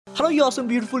Hello, you awesome,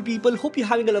 beautiful people. Hope you're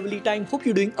having a lovely time. Hope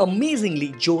you're doing amazingly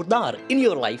jordar in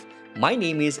your life. My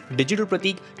name is Digital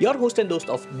Pratik, your host and host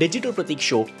of Digital Pratik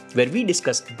Show, where we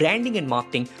discuss branding and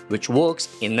marketing which works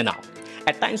in the now.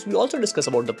 At times, we also discuss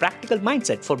about the practical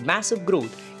mindset for massive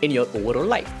growth in your overall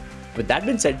life. With that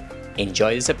being said,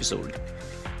 enjoy this episode.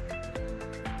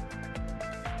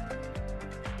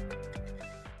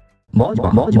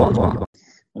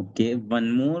 Okay,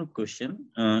 one more question.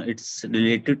 It's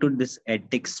related to this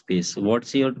edtech space.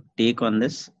 What's your take on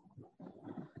this?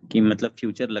 कि मतलब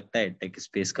future लगता है edtech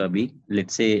space का भी.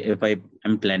 Let's say if I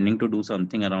am planning to do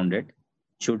something around it,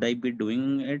 should I be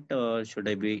doing it or should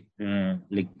I be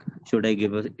should I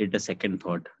give it a second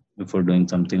thought before doing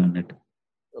something on it?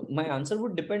 My answer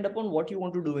would depend upon what you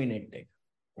want to do in EdTech.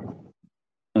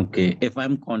 Okay, if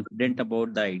I'm confident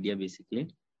about the idea basically.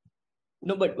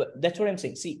 No, but that's what I'm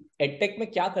saying. See, EdTech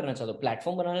में क्या करना चाहते हो?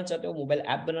 Platform बनाना चाहते हो? Mobile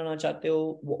app बनाना चाहते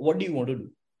हो? What do you want to do?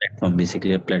 Platform,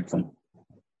 basically a platform.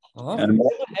 हाँ,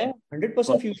 future है,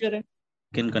 100% future है.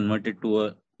 Can convert it to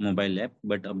a mobile app,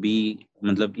 but अभी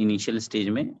मतलब initial stage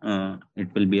में it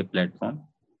will be a platform.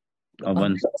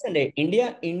 100% है.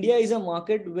 India is a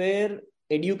market where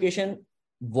education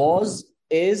was,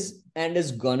 is, and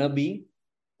is gonna be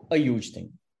a huge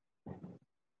thing.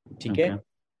 ठीक है?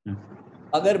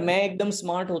 अगर मैं एकदम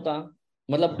स्मार्ट होता,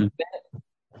 मतलब मैं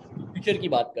फ्यूचर की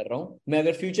बात कर रहा हूँ, मैं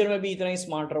अगर फ्यूचर में भी इतना ही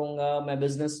स्मार्ट रहूंगा, मैं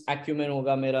बिजनेस एक्यूमेन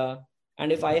होगा मेरा,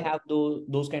 and if I have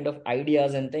those kind of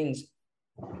ideas and things,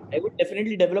 I would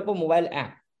definitely develop a mobile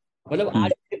app. मतलब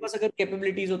आज मेरे पास अगर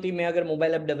कैपेबिलिटीज होती, मैं अगर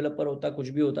मोबाइल ऐप डेवलपर होता, कुछ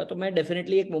भी होता, तो मैं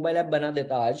डेफिनेटली एक मोबाइल ऐप बना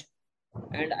देता आज.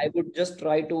 And I would just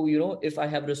try to if I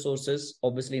have resources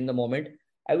obviously in the moment,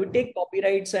 I would take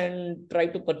copyrights and try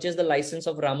to purchase the license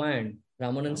of Raman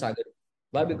and Sagar.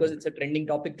 Why? Because it's a trending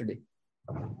topic today.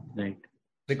 Right.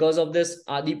 Because of this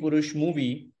Adi Purush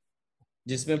movie,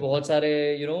 जिसमें बहुत सारे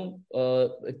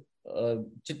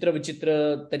चित्र विचित्र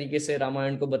तरीके से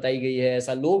रामायण को बताई गई है,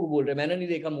 ऐसा लोग बोल रहे हैं. मैंने नहीं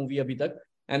देखा मूवी अभी तक.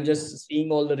 I'm just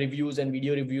seeing all the reviews and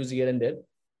video reviews here and there.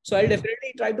 So I'll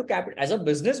definitely try to as a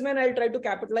businessman, I'll try to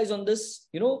capitalize on this,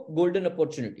 golden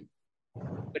opportunity.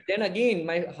 But then again,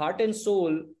 my heart and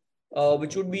soul,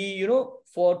 which would be,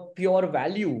 for pure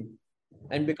value,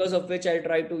 and because of which I'll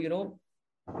try to,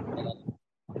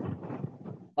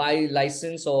 buy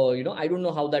license or, I don't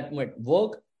know how that might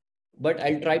work, but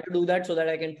I'll try to do that so that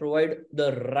I can provide the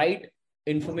right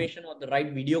information or the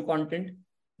right video content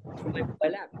through my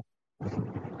mobile app.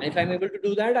 And if I'm able to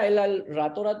do that, I'll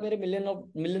रातों रात मेरे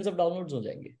millions of downloads हो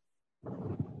जाएंगे.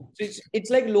 So it's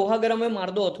like लोहा गरम में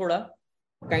मार दो थोड़ा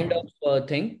kind of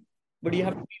thing, but you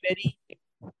have to be very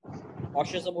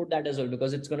cautious about that as well,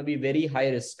 because it's going to be very high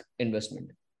risk investment.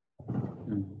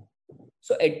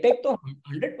 So edtech तो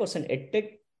 100% edtech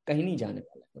कहीं नहीं जाने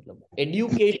वाला. मतलब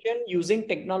education using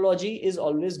technology is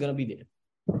always going to be there.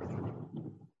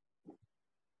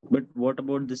 But what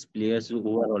about these players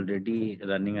who are already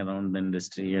running around the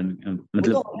industry and वो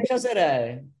तो हमेशा से रहा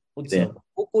है उत्सव.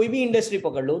 वो कोई भी इंडस्ट्री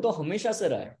पकड़ लो, तो हमेशा से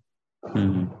रहा है.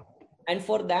 And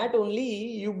for that only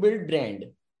you build brand.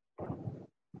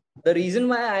 The reason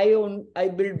why I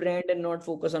build brand and not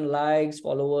focus on likes,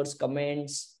 followers,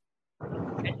 comments,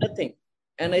 and nothing.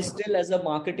 And I still, as a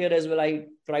marketer as well, I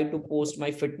try to post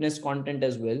my fitness content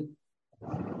as well.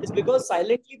 It's because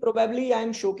silently, probably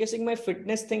I'm showcasing my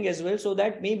fitness thing as well, so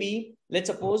that maybe, let's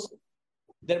suppose,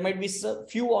 there might be a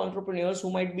few entrepreneurs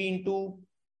who might be into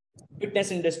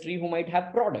fitness industry, who might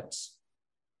have products.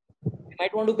 They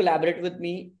might want to collaborate with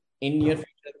me in near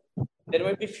future. There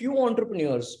might be few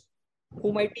entrepreneurs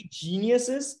who might be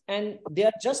geniuses and they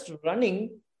are just running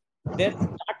their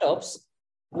startups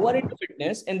who are into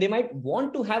fitness, and they might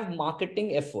want to have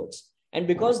marketing efforts. And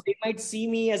because they might see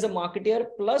me as a marketer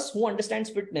plus who understands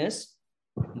fitness,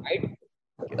 might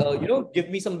give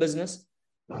me some business.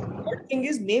 But the thing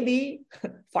is, maybe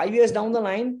 5 years down the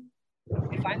line,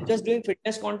 if I'm just doing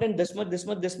fitness content this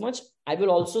much, I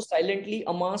will also silently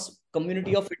amass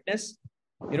community of fitness,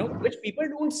 which people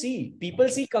don't see. People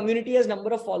see community as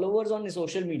number of followers on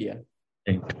social media.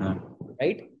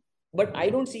 Right? But I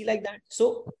don't see like that.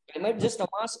 So I might just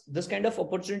amass this kind of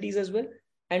opportunities as well.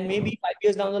 And maybe 5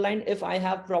 years down the line, if I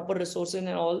have proper resources and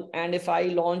all, and if I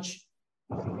launch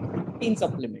protein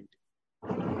supplement,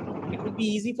 it would be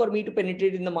easy for me to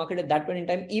penetrate in the market at that point in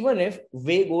time, even if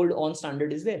Way Gold on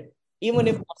standard is there, even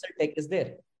if Muscle Tech is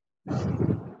there.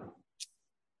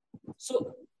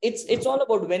 So it's all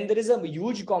about, when there is a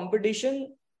huge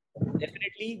competition,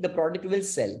 definitely the product will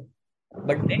sell.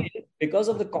 But then, because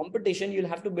of the competition, you'll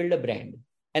have to build a brand,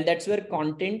 and that's where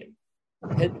content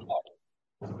helps a lot.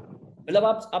 मतलब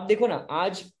आप देखो ना,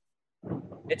 आज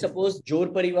let's suppose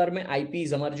जोर परिवार में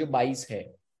IPs हमारे जो 22 है,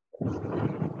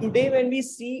 today when we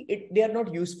see it, they are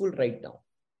not useful right now,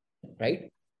 right?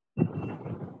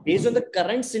 Based on the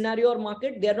current scenario or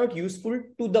market, they are not useful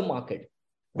to the market,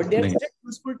 but they are still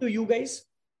useful to you guys,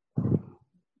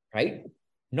 right?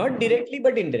 Not directly,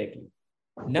 but indirectly.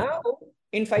 Now,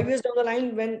 in 5 years down the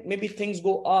line, when maybe things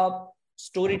go up,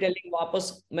 storytelling वापस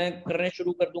मैं करने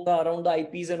शुरू कर दूंगा around the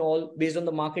IPs and all, based on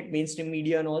the market, mainstream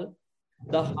media and all,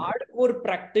 the hardcore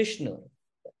practitioner,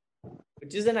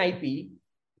 which is an IP,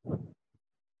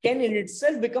 can in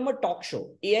itself become a talk show.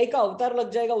 AI का अवतार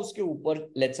लग जाएगा उसके ऊपर,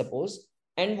 let's suppose,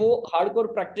 and वो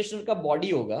hardcore practitioner का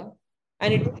body होगा,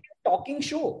 and it will be a talking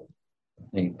show.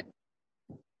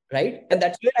 Right? And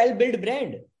that's where I'll build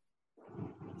brand.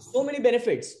 So many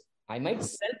benefits. I might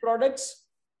sell products.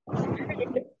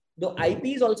 The IP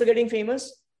is also getting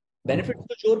famous. Benefits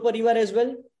to Chor Parivar as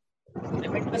well. I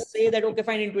might just say that, okay,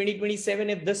 fine, in 2027,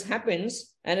 if this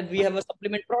happens, and if we have a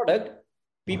supplement product,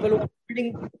 people who are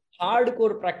building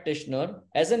hardcore practitioner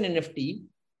as an NFT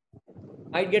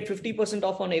might get 50%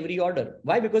 off on every order.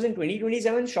 Why? Because in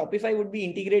 2027, Shopify would be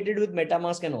integrated with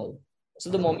MetaMask and all. So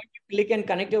the moment you click and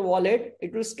connect your wallet,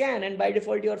 it will scan, and by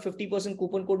default, your 50%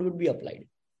 coupon code would be applied.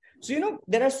 So,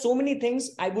 there are so many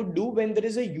things I would do when there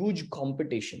is a huge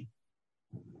competition.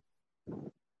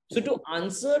 So to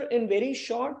answer in very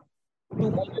short to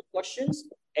all your questions,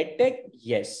 EdTech,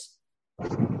 yes.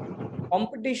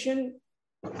 Competition,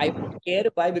 I don't care.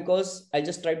 Why? Because I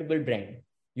just try to build brand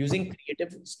using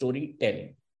creative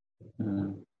storytelling.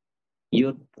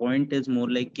 Your point is more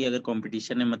like कि अगर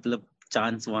competition है मतलब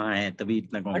chance वहाँ है तभी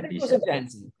इतना competition. 100%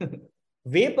 chance.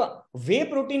 Whey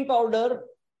protein powder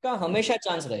का हमेशा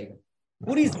चांस रहेगा,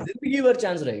 पूरी जिंदगी भर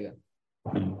चांस रहेगा.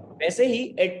 वैसे ही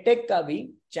एडटेक का भी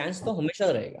चांस तो हमेशा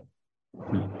रहेगा.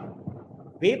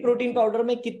 वे प्रोटीन पाउडर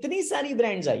में कितनी सारी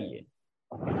ब्रांड्स आई है,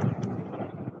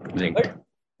 बट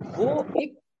वो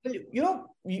एक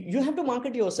you have to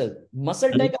market yourself.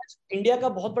 Muscle Tech India का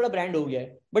बहुत बड़ा ब्रांड हो गया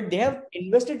है, but they have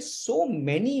invested so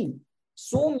many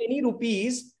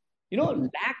rupees,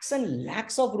 lakhs and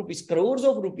lakhs of rupees, crores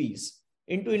of rupees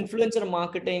into influencer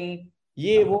marketing.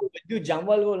 ये वो विद्युत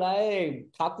जामवाल को लाए,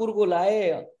 ठाकुर को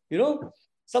लाए,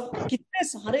 सब कितने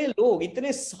सारे लोग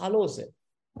इतने सालों से.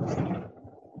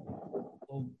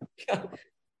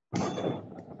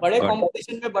 बड़े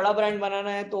कंपटीशन में बड़ा ब्रांड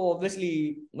बनाना है तो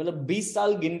ऑब्वियसली मतलब 20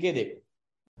 साल गिन के देखो.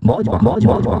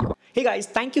 Hey guys,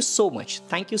 thank you so much.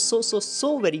 Thank you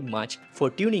so very much for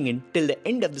tuning in till the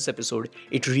end of this episode.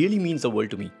 It really means the world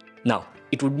to me. Now,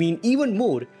 it would mean even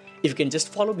more if you can just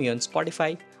follow me on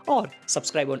Spotify or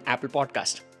subscribe on Apple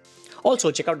Podcast.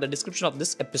 Also, check out the description of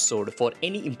this episode for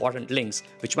any important links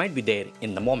which might be there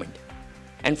in the moment.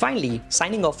 And finally,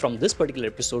 signing off from this particular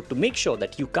episode to make sure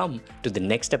that you come to the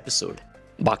next episode.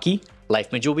 बाकी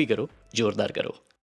life में जो भी करो जोरदार करो.